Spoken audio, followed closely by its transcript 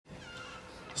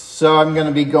So I'm going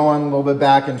to be going a little bit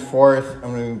back and forth.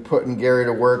 I'm going to be putting Gary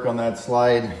to work on that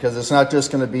slide because it's not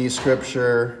just going to be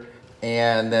scripture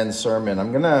and then sermon.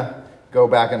 I'm going to go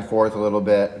back and forth a little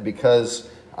bit because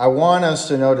I want us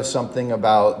to notice something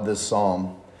about this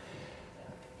psalm.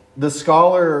 The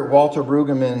scholar Walter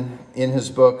Brueggemann, in his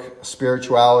book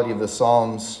Spirituality of the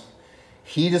Psalms,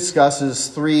 he discusses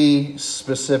three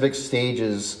specific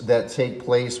stages that take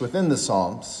place within the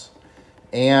Psalms.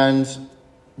 And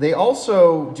they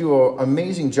also do an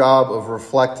amazing job of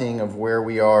reflecting of where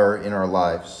we are in our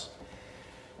lives.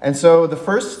 And so the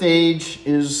first stage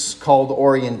is called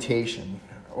orientation,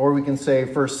 or we can say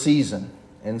first season.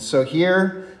 And so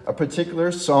here, a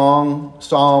particular psalm,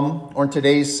 or in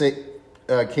today's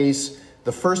case,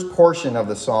 the first portion of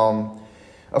the psalm,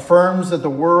 affirms that the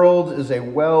world is a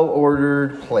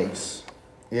well-ordered place.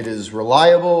 It is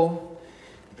reliable.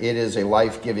 It is a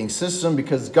life-giving system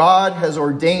because God has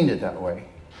ordained it that way.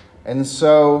 And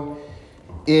so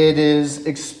it is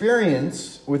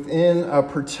experienced within a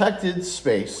protected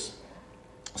space.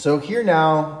 So here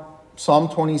now, Psalm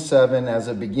 27 as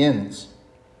it begins.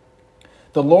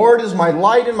 The Lord is my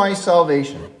light and my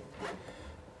salvation.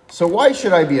 So why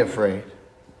should I be afraid?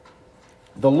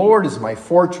 The Lord is my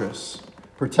fortress,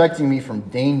 protecting me from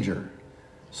danger.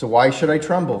 So why should I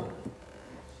tremble?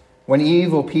 When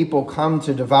evil people come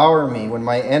to devour me, when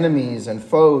my enemies and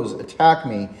foes attack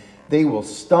me, they will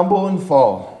stumble and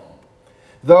fall.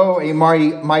 Though a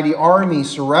mighty army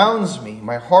surrounds me,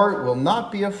 my heart will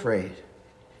not be afraid.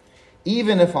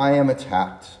 Even if I am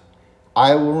attacked,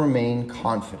 I will remain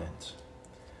confident.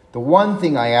 The one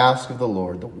thing I ask of the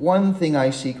Lord, the one thing I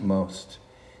seek most,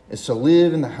 is to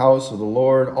live in the house of the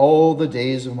Lord all the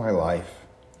days of my life,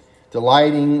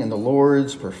 delighting in the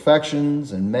Lord's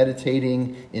perfections and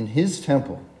meditating in his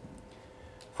temple.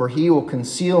 For he will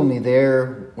conceal me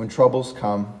there when troubles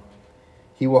come.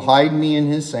 He will hide me in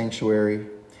his sanctuary.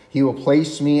 He will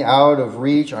place me out of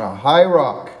reach on a high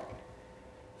rock.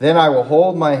 Then I will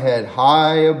hold my head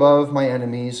high above my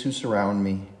enemies who surround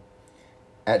me.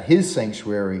 At his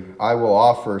sanctuary I will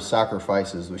offer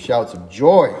sacrifices with shouts of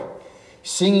joy,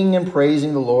 singing and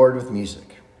praising the Lord with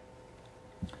music.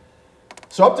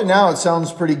 So up to now it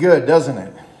sounds pretty good, doesn't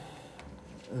it?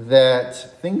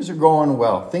 That things are going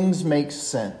well. Things make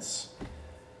sense.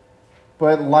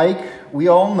 But like we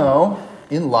all know,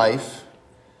 in life,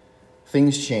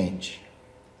 things change.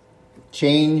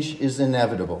 Change is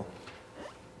inevitable.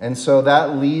 And so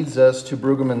that leads us to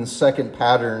Brueggemann's second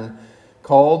pattern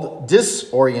called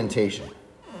disorientation,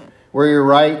 where he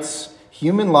writes,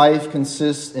 human life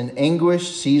consists in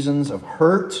anguished seasons of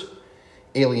hurt,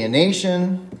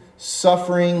 alienation,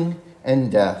 suffering, and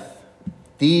death.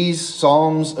 These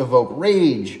psalms evoke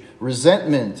rage,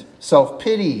 resentment,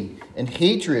 self-pity, and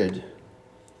hatred.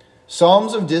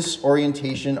 Psalms of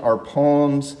disorientation are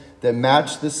poems that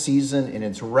match the season in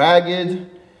its ragged,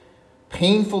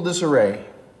 painful disarray.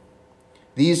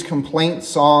 These complaint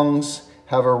songs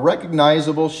have a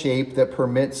recognizable shape that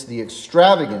permits the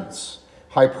extravagance,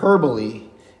 hyperbole,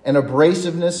 and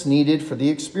abrasiveness needed for the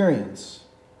experience.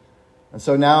 And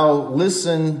so now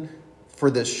listen for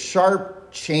this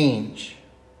sharp change.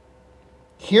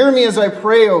 Hear me as I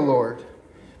pray, O Lord.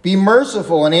 Be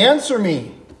merciful and answer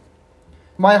me.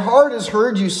 My heart has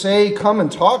heard you say, come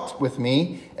and talk with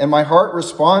me. And my heart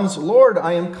responds, Lord,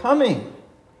 I am coming.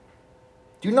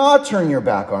 Do not turn your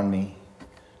back on me.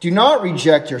 Do not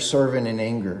reject your servant in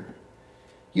anger.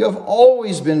 You have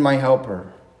always been my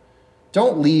helper.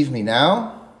 Don't leave me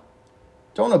now.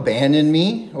 Don't abandon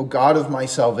me, O God of my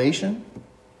salvation.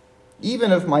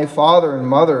 Even if my father and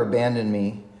mother abandon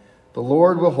me, the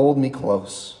Lord will hold me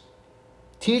close.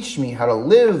 Teach me how to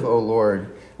live, O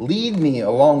Lord. Lead me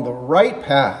along the right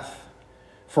path,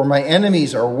 for my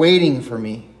enemies are waiting for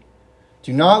me.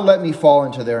 Do not let me fall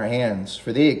into their hands,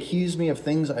 for they accuse me of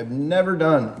things I've never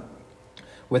done.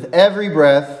 With every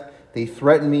breath, they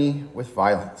threaten me with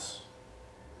violence.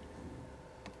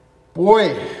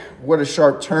 Boy, what a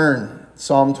sharp turn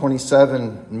Psalm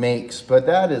 27 makes, but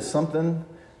that is something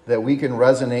that we can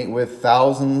resonate with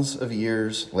thousands of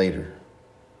years later.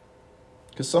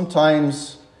 Because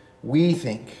sometimes we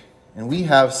think, and we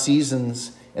have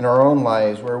seasons in our own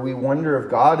lives where we wonder if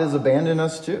God has abandoned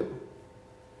us too.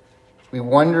 We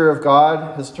wonder if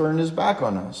God has turned his back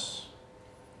on us.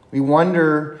 We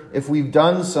wonder if we've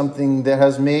done something that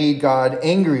has made God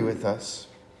angry with us.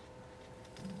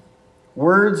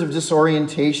 Words of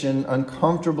disorientation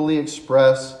uncomfortably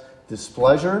express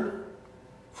displeasure,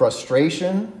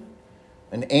 frustration,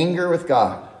 and anger with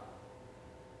God.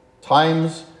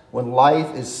 Times when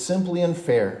life is simply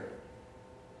unfair.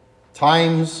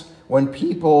 Times when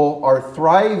people are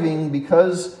thriving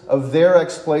because of their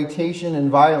exploitation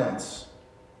and violence,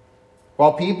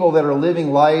 while people that are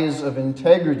living lives of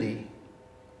integrity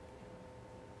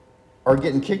are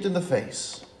getting kicked in the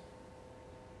face.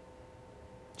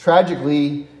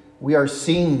 Tragically, we are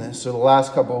seeing this over the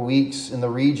last couple of weeks in the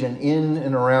region in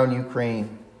and around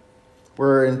Ukraine,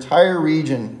 where an entire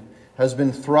region has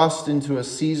been thrust into a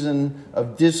season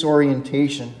of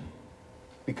disorientation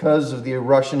because of the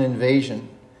Russian invasion.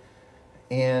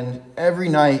 And every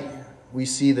night we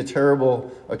see the terrible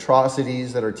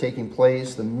atrocities that are taking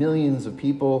place, the millions of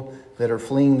people that are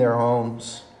fleeing their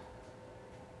homes.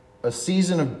 A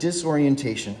season of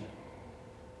disorientation.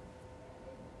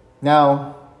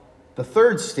 Now, the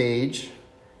third stage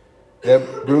that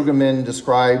Brueggemann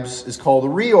describes is called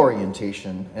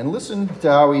reorientation. And listen to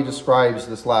how he describes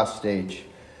this last stage.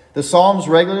 The Psalms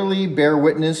regularly bear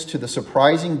witness to the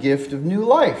surprising gift of new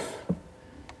life,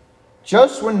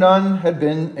 just when none had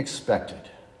been expected.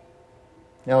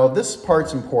 Now, this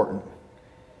part's important.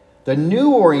 The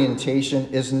new orientation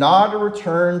is not a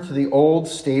return to the old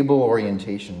stable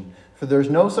orientation, for there's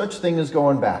no such thing as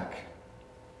going back.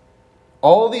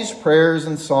 All these prayers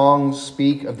and songs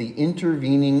speak of the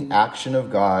intervening action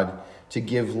of God to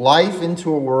give life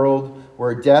into a world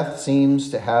where death seems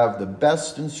to have the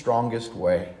best and strongest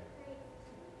way.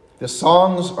 The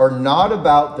songs are not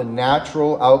about the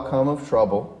natural outcome of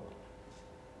trouble,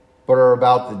 but are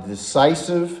about the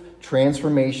decisive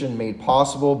transformation made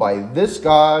possible by this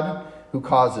God who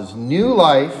causes new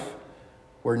life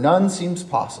where none seems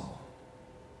possible.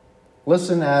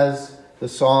 Listen as the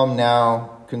psalm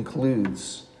now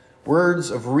concludes. Words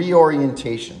of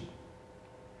reorientation.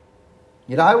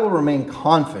 Yet I will remain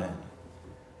confident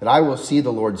that I will see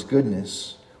the Lord's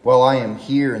goodness while I am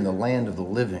here in the land of the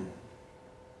living.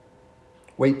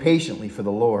 Wait patiently for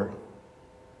the Lord.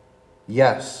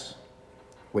 Yes,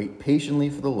 wait patiently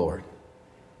for the Lord.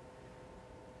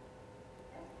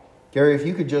 Gary, if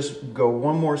you could just go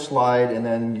one more slide and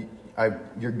then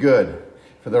you're good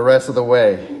for the rest of the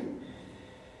way.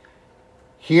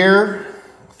 Here,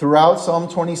 throughout Psalm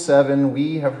 27,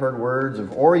 we have heard words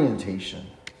of orientation,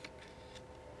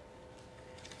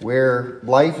 where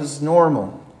life is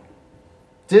normal,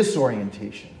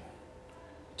 disorientation,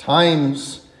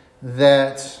 times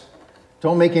that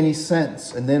don't make any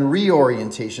sense, and then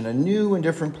reorientation, a new and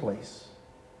different place.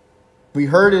 We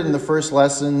heard it in the first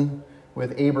lesson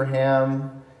with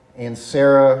Abraham and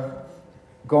Sarah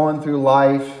going through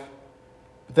life,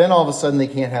 but then all of a sudden they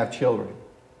can't have children.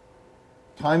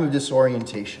 Time of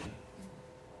disorientation.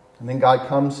 And then God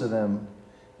comes to them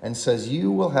and says,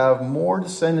 you will have more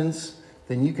descendants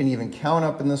than you can even count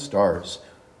up in the stars.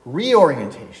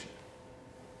 Reorientation.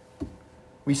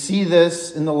 We see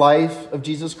this in the life of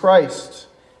Jesus Christ,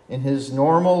 in his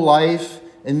normal life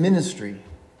and ministry.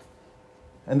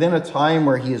 And then a time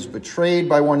where he is betrayed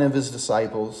by one of his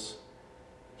disciples.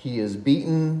 He is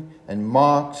beaten and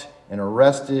mocked and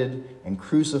arrested and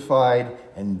crucified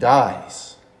and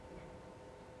dies.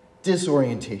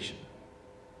 Disorientation.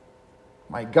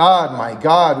 My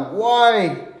God,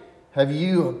 why have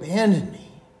you abandoned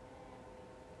me?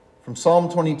 From Psalm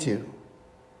 22.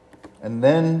 And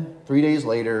then 3 days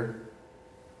later,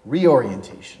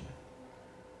 reorientation.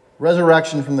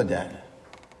 Resurrection from the dead.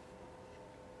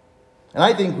 And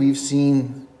I think we've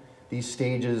seen these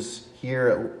stages here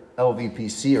at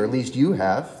LVPC, or at least you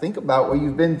have. Think about what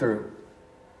you've been through.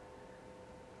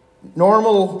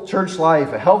 Normal church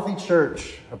life, a healthy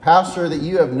church, a pastor that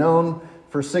you have known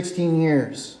for 16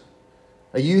 years,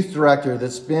 a youth director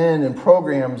that's been in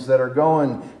programs that are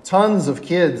going, tons of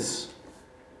kids.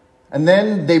 And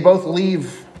then they both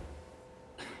leave.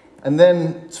 And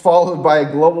then it's followed by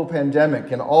a global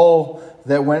pandemic and all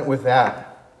that went with that.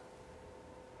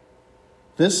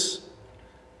 This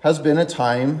has been a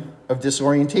time of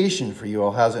disorientation for you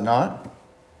all, has it not?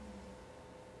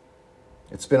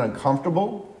 It's been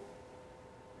uncomfortable.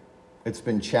 It's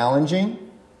been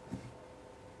challenging.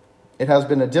 It has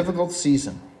been a difficult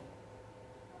season.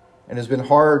 And has been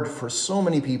hard for so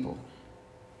many people.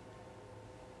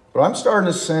 But I'm starting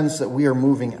to sense that we are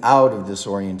moving out of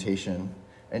disorientation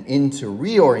and into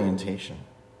reorientation.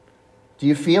 Do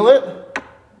you feel it?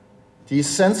 Do you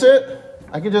sense it?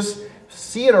 I could just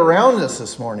see it around us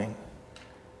this morning.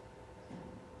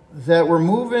 That we're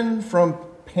moving from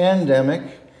pandemic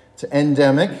to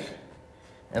endemic,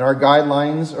 and our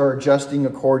guidelines are adjusting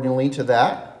accordingly to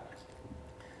that.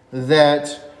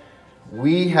 That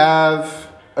we have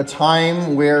a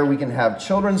time where we can have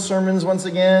children's sermons once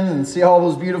again and see all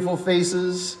those beautiful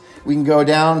faces. We can go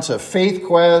down to Faith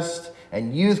Quest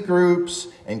and youth groups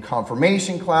and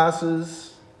confirmation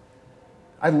classes.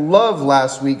 I loved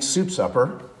last week's soup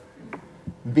supper.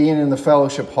 being in the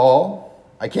fellowship hall.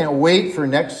 I can't wait for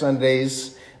next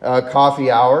Sunday's coffee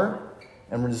hour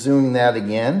and resuming that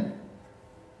again.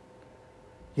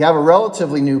 You have a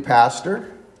relatively new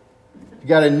pastor. You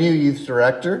got a new youth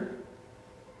director.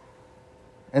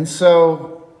 And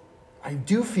so I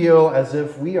do feel as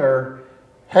if we are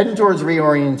heading towards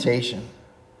reorientation.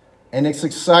 And it's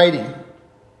exciting.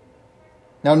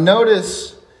 Now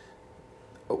notice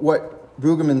what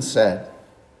Brueggemann said.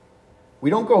 We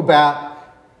don't go back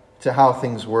to how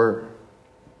things were.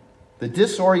 The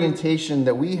disorientation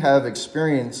that we have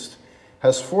experienced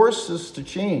has forced us to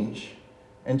change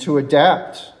and to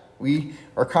adapt. We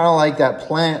are kind of like that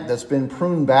plant that's been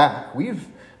pruned back. We've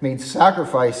made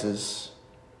sacrifices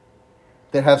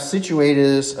that have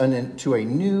situated us into a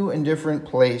new and different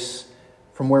place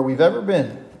from where we've ever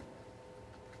been.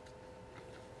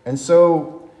 And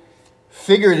so,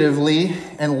 figuratively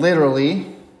and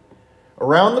literally,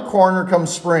 around the corner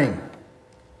comes spring.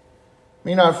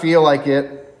 May not feel like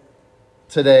it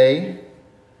today.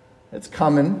 It's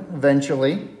coming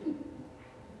eventually.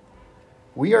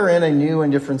 We are in a new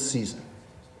and different season.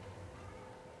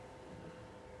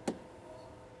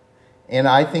 And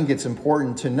I think it's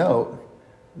important to note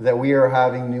that we are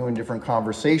having new and different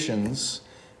conversations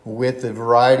with a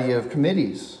variety of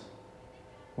committees.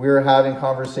 We are having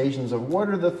conversations of what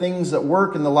are the things that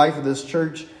work in the life of this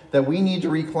church that we need to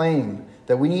reclaim,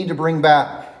 that we need to bring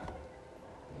back.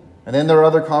 And then there are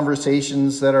other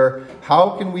conversations that are,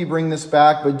 how can we bring this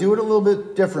back, but do it a little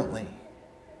bit differently?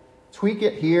 Tweak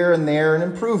it here and there and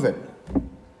improve it.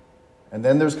 And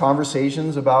then there's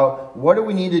conversations about what do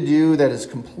we need to do that is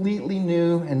completely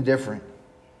new and different.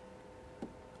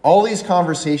 All these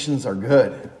conversations are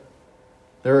good.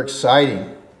 They're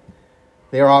exciting.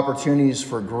 They are opportunities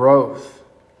for growth.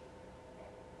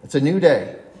 It's a new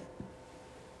day.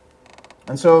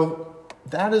 And so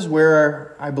that is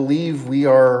where I believe we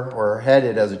are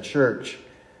headed as a church.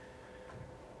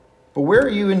 But where are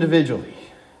you individually?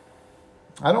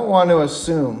 I don't want to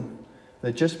assume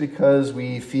that just because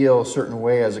we feel a certain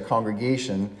way as a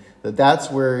congregation, that that's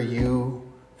where you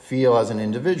feel as an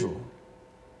individual.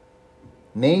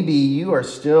 Maybe you are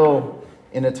still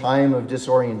in a time of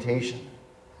disorientation.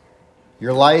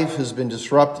 Your life has been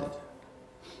disrupted.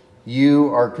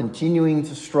 You are continuing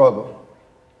to struggle.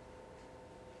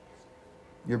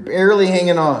 You're barely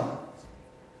hanging on.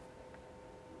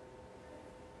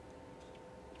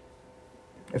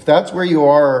 If that's where you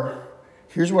are,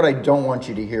 here's what I don't want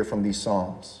you to hear from these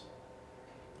Psalms.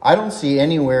 I don't see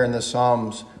anywhere in the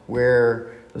Psalms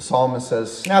where the psalmist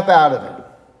says, snap out of it.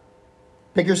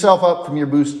 Pick yourself up from your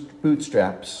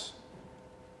bootstraps.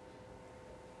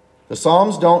 The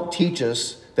Psalms don't teach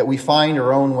us that we find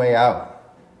our own way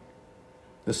out.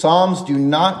 The Psalms do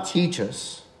not teach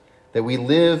us that we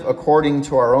live according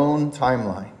to our own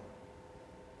timeline.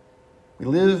 We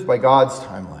live by God's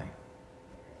timeline.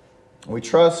 We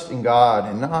trust in God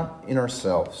and not in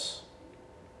ourselves.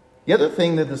 The other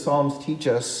thing that the Psalms teach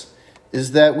us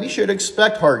is that we should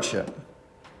expect hardship.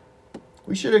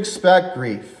 We should expect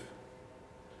grief.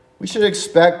 We should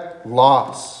expect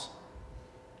loss.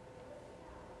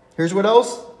 Here's what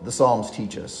else the Psalms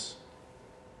teach us.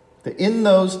 That in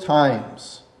those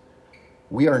times,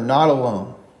 we are not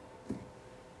alone.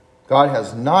 God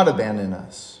has not abandoned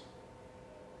us.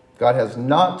 God has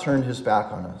not turned his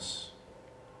back on us.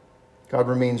 God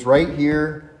remains right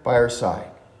here by our side.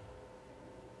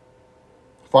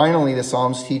 Finally, the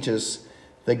Psalms teach us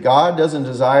that God doesn't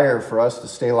desire for us to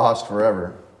stay lost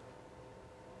forever.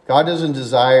 God doesn't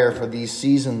desire for these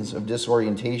seasons of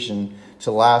disorientation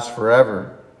to last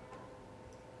forever.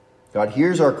 God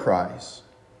hears our cries,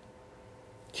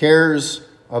 cares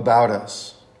about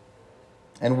us,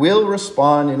 and will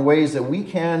respond in ways that we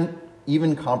can't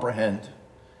even comprehend.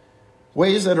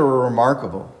 Ways that are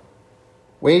remarkable,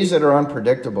 ways that are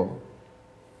unpredictable,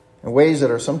 and ways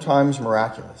that are sometimes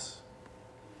miraculous.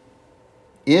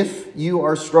 If you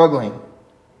are struggling,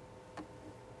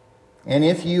 and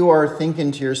if you are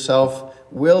thinking to yourself,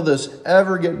 will this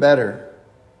ever get better?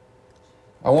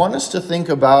 I want us to think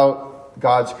about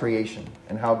God's creation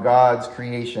and how God's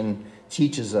creation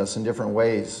teaches us in different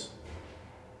ways.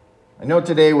 I know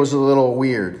today was a little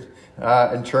weird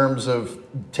in terms of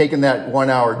taking that 1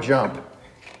 hour jump.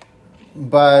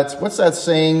 But what's that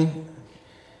saying?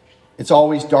 It's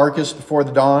always darkest before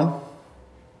the dawn.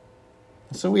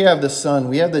 So we have the sun.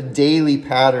 We have the daily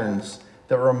patterns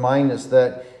that remind us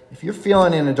that if you're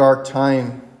feeling in a dark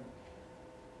time,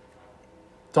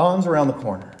 dawn's around the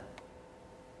corner.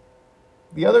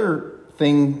 The other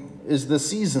thing is the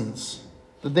seasons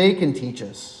that they can teach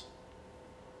us.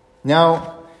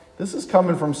 Now, this is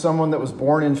coming from someone that was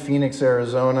born in Phoenix,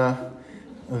 Arizona,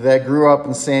 that grew up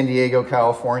in San Diego,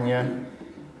 California,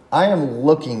 I am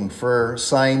looking for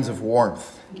signs of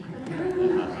warmth.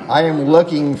 I am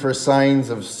looking for signs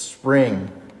of spring.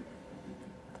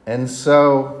 And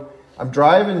so I'm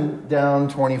driving down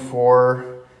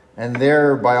 24, and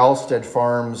there by Allstead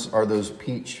Farms are those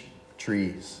peach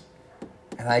trees.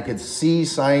 And I could see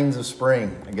signs of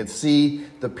spring. I could see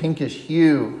the pinkish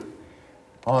hue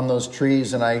on those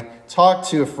trees. And I talked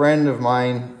to a friend of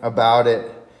mine about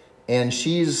it, and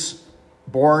she's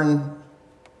born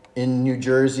in New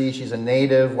Jersey. She's a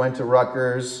native, went to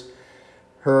Rutgers.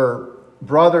 Her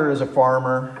brother is a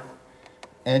farmer.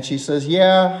 And she says,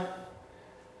 yeah.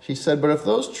 She said, but if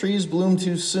those trees bloom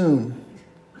too soon,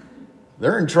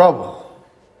 they're in trouble.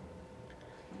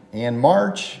 And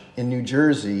March in New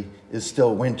Jersey is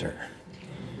still winter.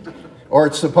 Or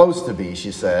it's supposed to be,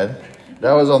 she said.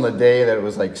 That was on the day that it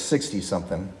was like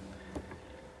 60-something.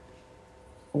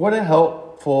 What a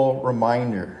helpful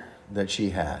reminder that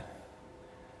she had.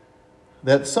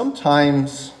 That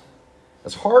sometimes,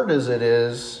 as hard as it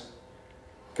is,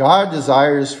 God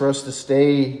desires for us to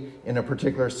stay in a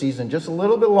particular season just a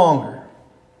little bit longer.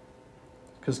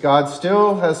 Because God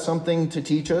still has something to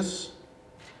teach us.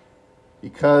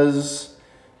 Because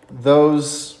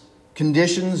those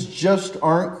conditions just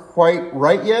aren't quite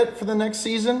right yet for the next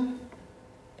season.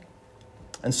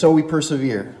 And so we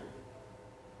persevere.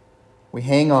 We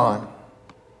hang on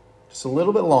just a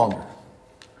little bit longer.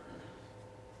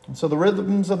 And so the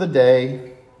rhythms of the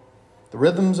day, the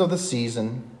rhythms of the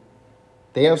season,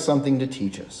 they have something to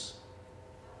teach us.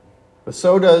 But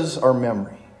so does our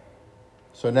memory.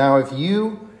 So now if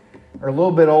you are a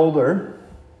little bit older,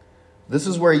 this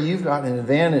is where you've got an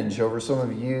advantage over some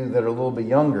of you that are a little bit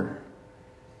younger.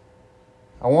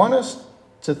 I want us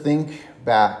to think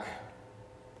back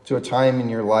to a time in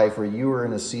your life where you were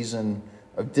in a season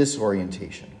of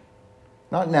disorientation.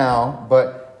 Not now,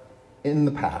 but in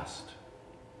the past.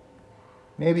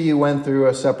 Maybe you went through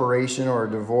a separation or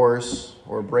a divorce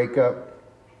or a breakup.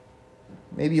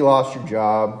 Maybe you lost your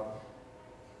job.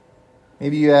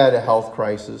 Maybe you had a health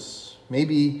crisis.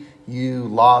 Maybe you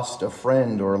lost a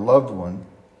friend or a loved one.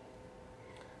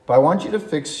 But I want you to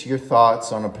fix your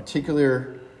thoughts on a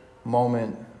particular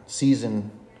moment,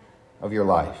 season of your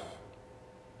life.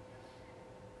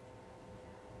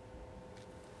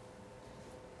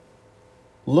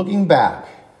 Looking back,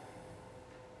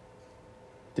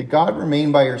 did God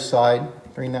remain by your side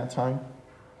during that time?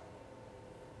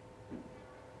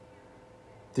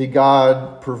 Did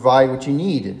God provide what you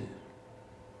needed?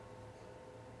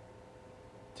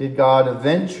 Did God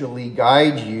eventually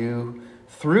guide you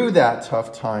through that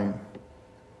tough time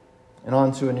and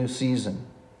onto a new season?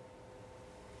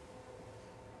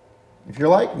 If you're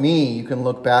like me, you can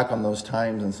look back on those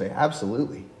times and say,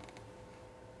 absolutely.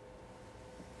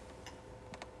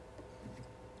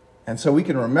 And so we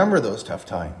can remember those tough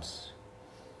times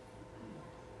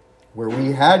where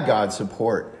we had God's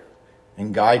support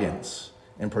and guidance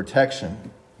and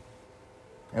protection.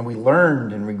 And we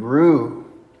learned and we grew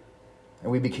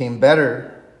and we became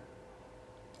better.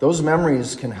 Those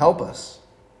memories can help us.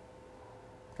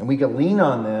 And we can lean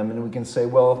on them and we can say,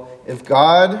 well, if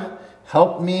God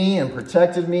helped me and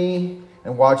protected me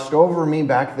and watched over me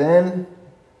back then,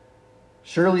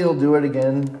 surely He'll do it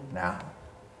again now.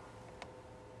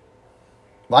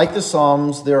 Like the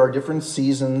Psalms, there are different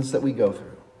seasons that we go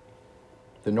through.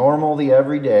 The normal, the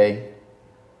everyday,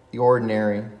 the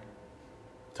ordinary.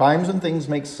 Times when things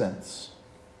make sense.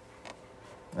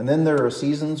 And then there are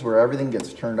seasons where everything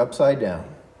gets turned upside down.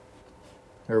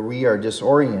 Where we are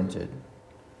disoriented.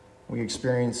 We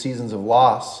experience seasons of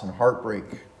loss and heartbreak.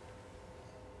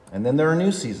 And then there are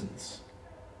new seasons.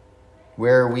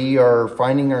 Where we are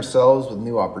finding ourselves with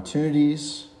new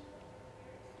opportunities.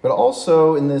 But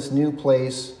also in this new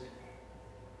place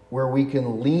where we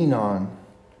can lean on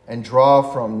and draw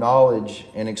from knowledge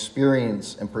and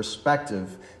experience and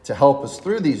perspective to help us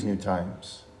through these new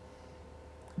times.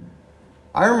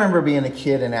 I remember being a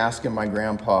kid and asking my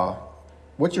grandpa,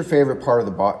 what's your favorite part of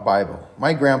the Bible?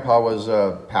 My grandpa was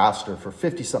a pastor for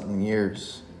 50-something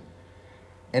years.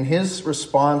 And his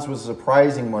response was a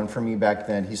surprising one for me back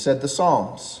then. He said, the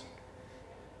Psalms.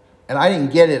 And I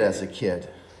didn't get it as a kid.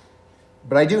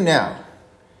 But I do now,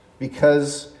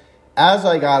 because as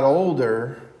I got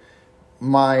older,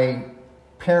 my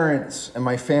parents and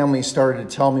my family started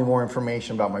to tell me more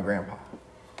information about my grandpa,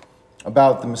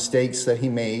 about the mistakes that he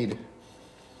made,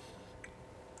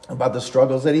 about the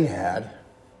struggles that he had,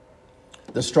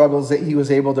 the struggles that he was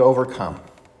able to overcome.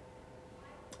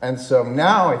 And so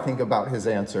now I think about his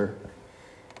answer,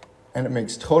 and it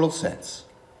makes total sense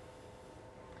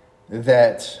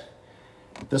that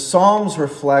The Psalms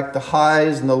reflect the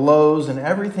highs and the lows and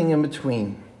everything in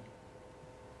between.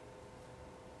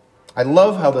 I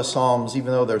love how the Psalms,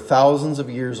 even though they're thousands of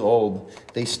years old,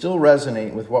 they still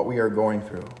resonate with what we are going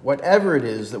through, whatever it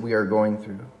is that we are going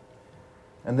through.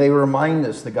 And they remind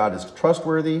us that God is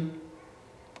trustworthy,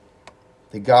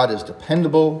 that God is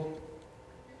dependable,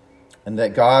 and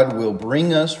that God will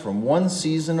bring us from one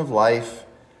season of life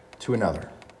to another.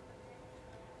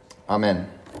 Amen.